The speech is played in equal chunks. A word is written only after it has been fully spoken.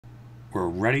We're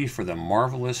ready for the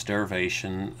marvelous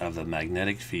derivation of the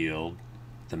magnetic field,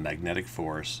 the magnetic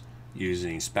force,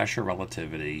 using special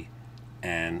relativity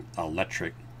and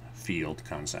electric field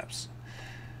concepts.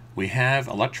 We have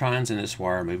electrons in this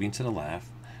wire moving to the left,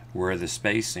 where the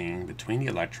spacing between the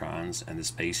electrons and the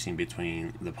spacing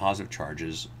between the positive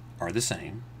charges are the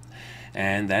same.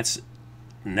 And that's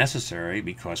necessary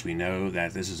because we know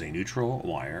that this is a neutral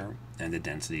wire and the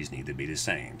densities need to be the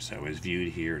same. So as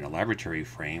viewed here in a laboratory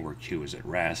frame where Q is at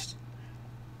rest,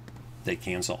 they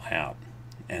cancel out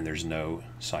and there's no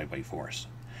sideway force.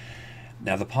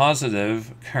 Now the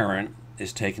positive current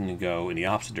is taken to go in the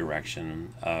opposite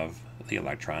direction of the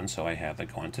electron, so I have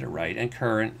that going to the right, and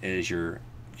current is your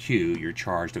Q, your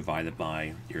charge divided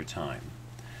by your time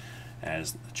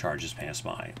as the charges pass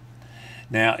by.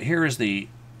 Now here is the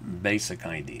basic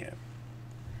idea.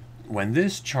 When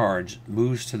this charge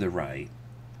moves to the right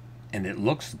and it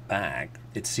looks back,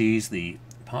 it sees the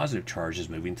positive charges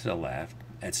moving to the left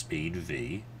at speed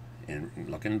v and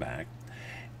looking back,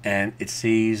 and it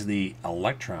sees the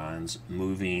electrons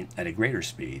moving at a greater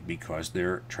speed because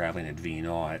they're traveling at v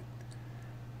naught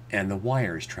and the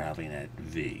wire is traveling at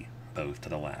v, both to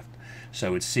the left.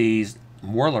 So it sees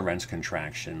more Lorentz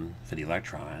contraction for the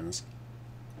electrons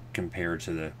compared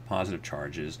to the positive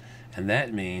charges, and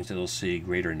that means it'll see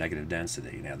greater negative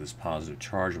density. Now this positive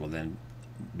charge will then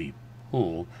be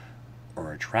pulled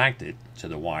or attracted to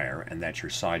the wire, and that's your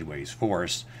sideways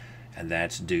force, and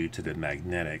that's due to the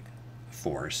magnetic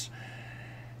force.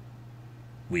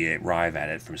 We arrive at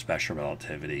it from special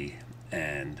relativity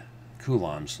and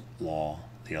Coulomb's law,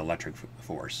 the electric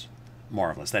force.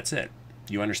 Marvelous, that's it.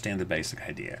 You understand the basic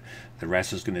idea. The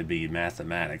rest is going to be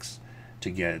mathematics to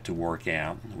get it to work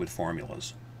out with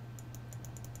formulas.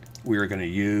 We are going to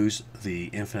use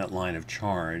the infinite line of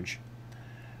charge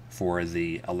for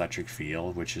the electric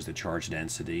field, which is the charge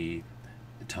density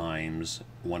times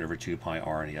 1 over 2 pi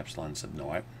r and the epsilon sub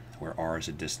naught, where r is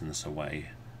a distance away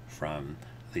from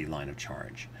the line of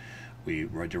charge. We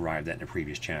derived that in a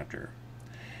previous chapter.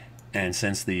 And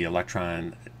since the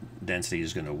electron density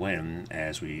is going to win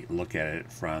as we look at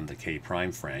it from the K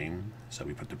prime frame, so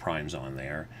we put the primes on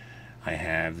there, I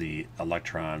have the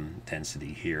electron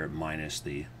density here minus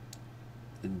the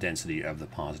density of the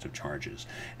positive charges.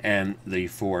 And the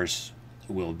force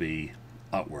will be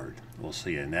upward. We'll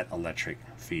see a net electric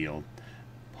field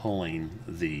pulling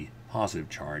the positive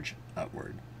charge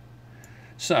upward.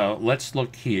 So let's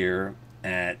look here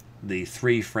at the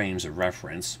 3 frames of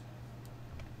reference.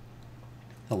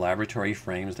 The laboratory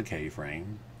frame is the K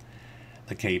frame.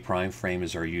 The K prime frame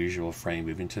is our usual frame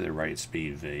moving to the right at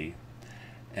speed v.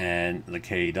 And the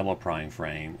K double prime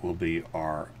frame will be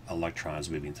our electrons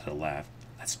moving to the left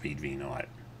at speed v naught.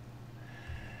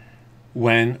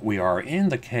 When we are in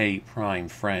the K prime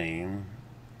frame,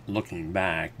 looking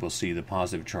back, we'll see the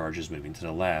positive charges moving to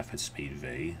the left at speed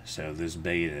v. So this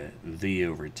beta v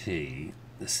over t,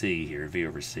 the c here, v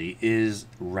over c, is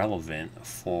relevant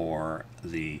for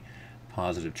the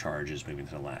positive charges moving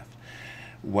to the left.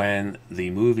 When the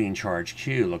moving charge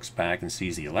Q looks back and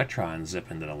sees the electrons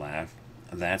zipping to the left,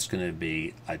 that's going to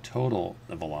be a total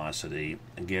velocity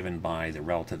given by the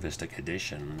relativistic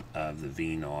addition of the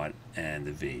v naught and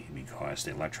the v, because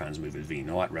the electrons move at v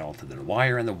naught relative to the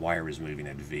wire and the wire is moving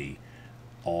at v,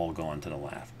 all going to the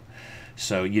left.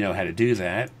 So you know how to do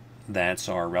that. That's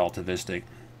our relativistic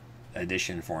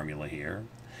addition formula here.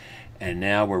 And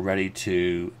now we're ready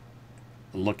to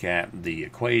look at the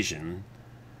equation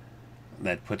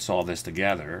that puts all this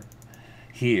together.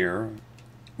 Here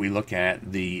we look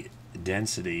at the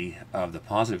density of the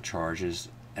positive charges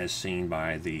as seen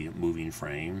by the moving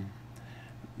frame.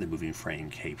 The moving frame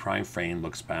K prime frame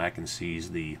looks back and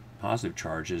sees the positive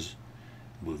charges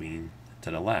moving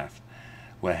to the left.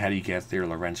 Well, how do you get their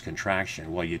Lorentz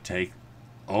contraction? Well, you take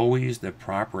always the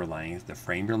proper length. The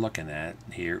frame you're looking at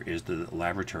here is the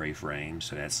laboratory frame,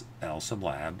 so that's L sub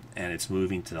lab, and it's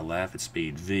moving to the left at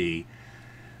speed v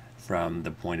from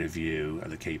the point of view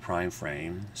of the K prime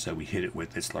frame, so we hit it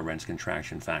with its Lorentz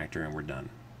contraction factor and we're done.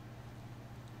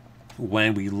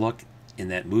 When we look in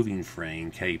that moving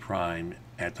frame K prime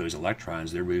at those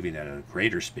electrons, they're moving at a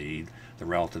greater speed, the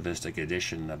relativistic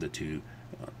addition of the two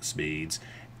speeds,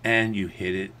 and you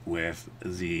hit it with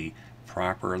the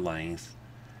proper length,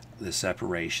 the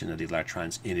separation of the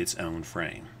electrons in its own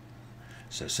frame.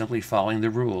 So simply following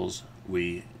the rules,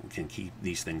 we can keep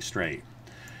these things straight.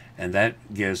 And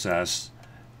that gives us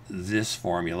this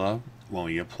formula when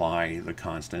we apply the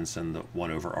constants and the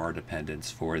 1 over r dependence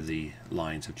for the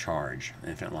lines of charge,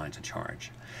 infinite lines of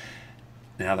charge.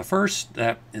 Now the first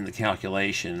step in the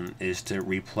calculation is to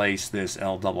replace this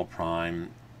L double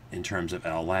prime in terms of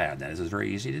L lab. That is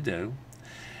very easy to do.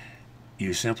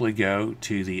 you simply go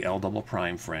to the L double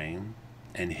prime frame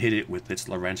and hit it with its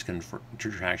Lorentz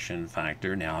contraction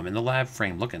factor. Now I'm in the lab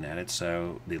frame looking at it,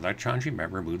 so the electrons,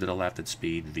 remember, move to the left at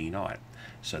speed v0.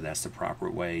 So that's the proper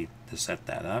way to set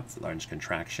that up, Lorentz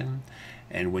contraction.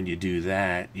 And when you do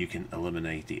that, you can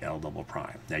eliminate the L double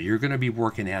prime. Now you're going to be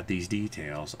working out these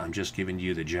details. I'm just giving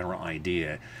you the general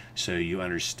idea so you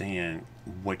understand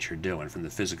what you're doing from the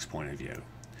physics point of view.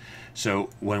 So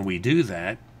when we do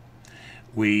that,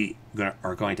 we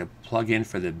are going to plug in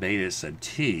for the beta sub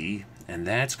t, and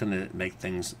that's going to make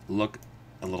things look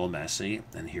a little messy.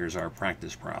 And here's our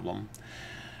practice problem.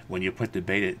 When you put the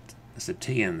beta sub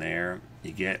t in there,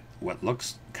 you get what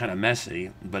looks kind of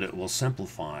messy, but it will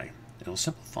simplify. It'll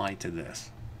simplify to this.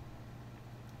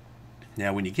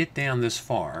 Now when you get down this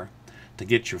far, to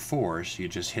get your force, you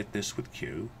just hit this with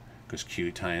Q, because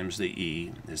Q times the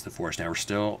E is the force. Now we're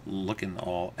still looking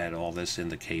at all this in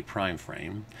the K prime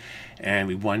frame, and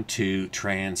we want to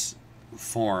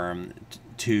transform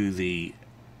to the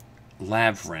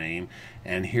lab frame,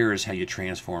 and here is how you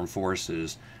transform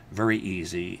forces. Very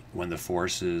easy when the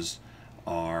forces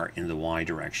are in the y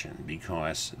direction,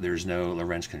 because there's no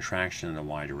Lorentz contraction in the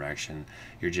y direction.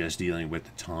 You're just dealing with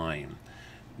the time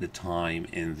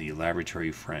in the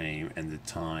laboratory frame and the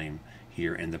time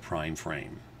here in the prime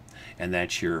frame. And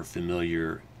that's your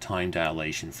familiar time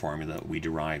dilation formula we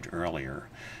derived earlier.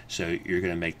 So you're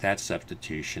going to make that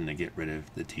substitution to get rid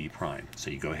of the t prime.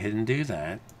 So you go ahead and do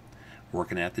that,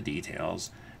 working out the details,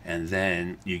 and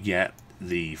then you get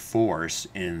the force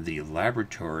in the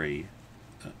laboratory,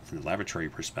 from the laboratory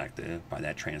perspective, by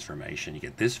that transformation. You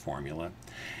get this formula,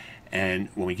 and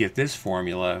when we get this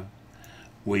formula,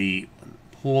 we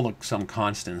pull some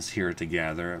constants here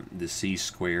together, the c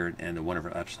squared and the 1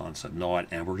 over epsilon sub naught,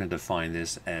 and we're going to define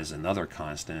this as another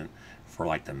constant for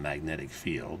like the magnetic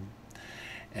field.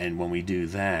 And when we do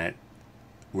that,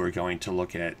 we're going to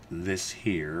look at this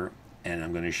here, and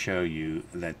I'm going to show you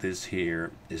that this here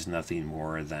is nothing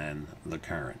more than the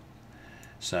current.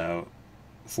 So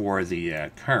for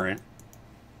the current,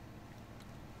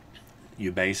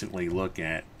 you basically look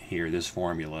at here this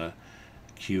formula,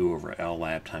 Q over L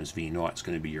lab times V naught is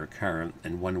going to be your current,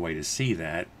 and one way to see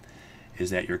that is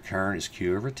that your current is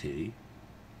Q over T,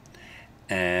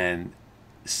 and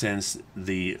since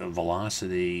the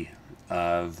velocity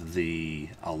of the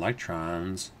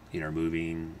electrons, are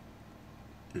moving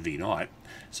V naught,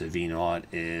 so V naught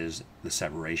is the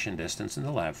separation distance in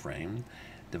the lab frame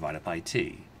divided by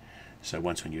T. So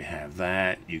once when you have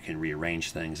that, you can rearrange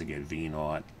things to get V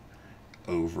naught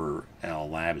over L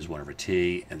lab is 1 over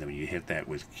T, and then when you hit that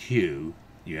with Q,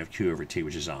 you have Q over T,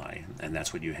 which is I, and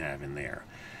that's what you have in there.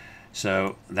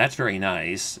 So that's very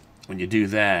nice. When you do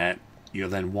that,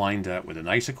 you'll then wind up with a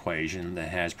nice equation that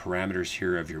has parameters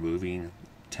here of your moving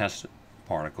test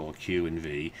particle, Q and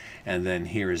V, and then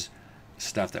here's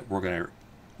stuff that we're going to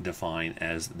define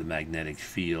as the magnetic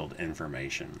field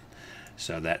information.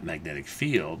 So that magnetic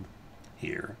field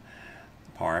here,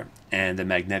 part, and the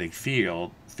magnetic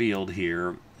field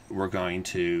here, we're going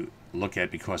to look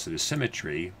at, because of the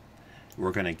symmetry,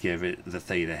 we're going to give it the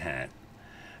theta hat.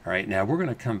 All right, now we're going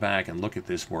to come back and look at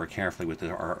this more carefully with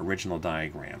our original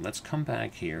diagram. Let's come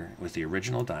back here with the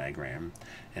original diagram.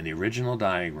 And the original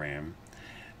diagram,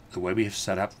 the way we have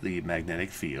set up the magnetic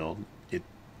field,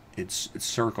 it's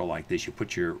circle like this. You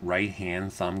put your right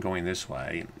hand thumb going this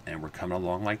way, and we're coming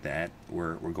along like that.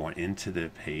 We're going into the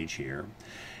page here,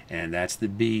 and that's the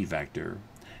B vector.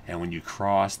 And when you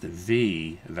cross the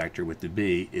V vector with the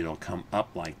B, it'll come up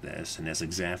like this, and that's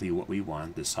exactly what we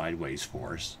want, the sideways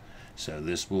force. So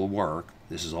this will work.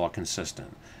 This is all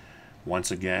consistent.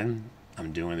 Once again,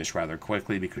 I'm doing this rather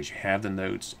quickly because you have the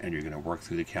notes and you're going to work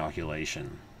through the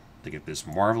calculation to get this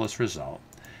marvelous result.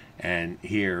 And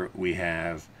here we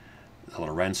have the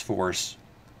Lorentz force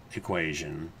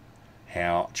equation,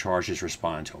 how charges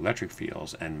respond to electric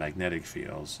fields and magnetic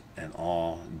fields, and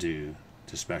all due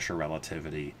to special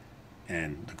relativity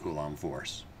and the Coulomb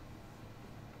force.